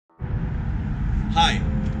Hi,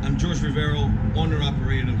 I'm George Rivero,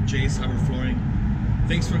 owner-operator of JACE Hardwood Flooring.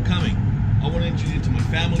 Thanks for coming. I want to introduce you to my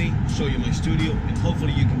family, show you my studio, and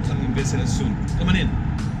hopefully you can come and visit us soon. Come on in.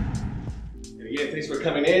 And again, thanks for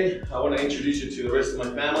coming in. I want to introduce you to the rest of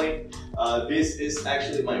my family. This is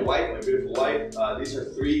actually my wife, my beautiful wife. These are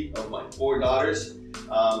 3 of my 4 daughters.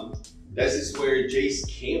 This is where JACE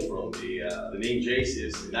came from. The name JACE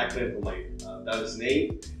is an acronym for my daughter's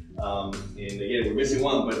name. And again, we're missing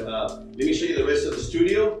one, but let me show you the rest of the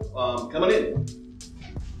studio. Come on in.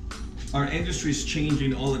 Our industry is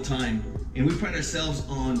changing all the time, and we pride ourselves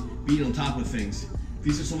on being on top of things.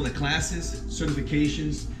 These are some of the classes,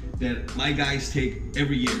 certifications that my guys take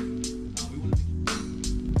every year.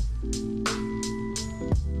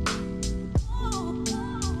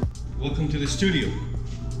 Welcome to the studio.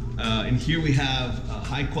 And here we have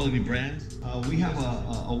high quality brands. We have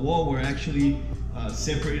a wall where actually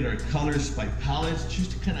separated our colors by palettes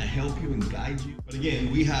just to kind of help you and guide you. But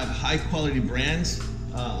again, we have high quality brands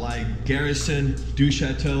like Garrison, Du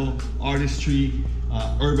Chateau, Artistry,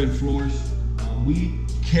 Urban Floors. We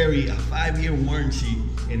carry a 5-year warranty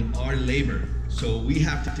in our labor. So we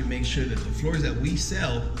have to make sure that the floors that we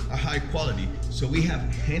sell are high quality. So we have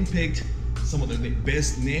handpicked some of the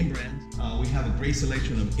best name brands. We have a great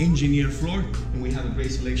selection of engineered floor, and we have a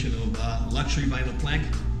great selection of luxury vinyl plank.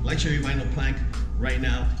 Luxury vinyl plank, right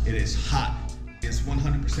now, it is hot. It's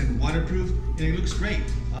 100% waterproof, and it looks great.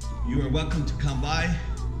 You are welcome to come by,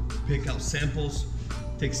 pick out samples,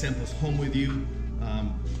 take samples home with you.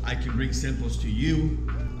 I can bring samples to you.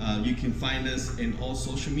 You can find us in all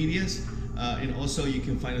social medias, and also you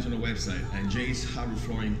can find us on our website at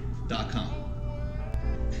jacehardwoodflooring.com.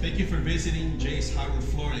 Thank you for visiting JACE Hardwood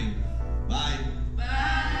Flooring. Bye.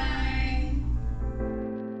 Bye.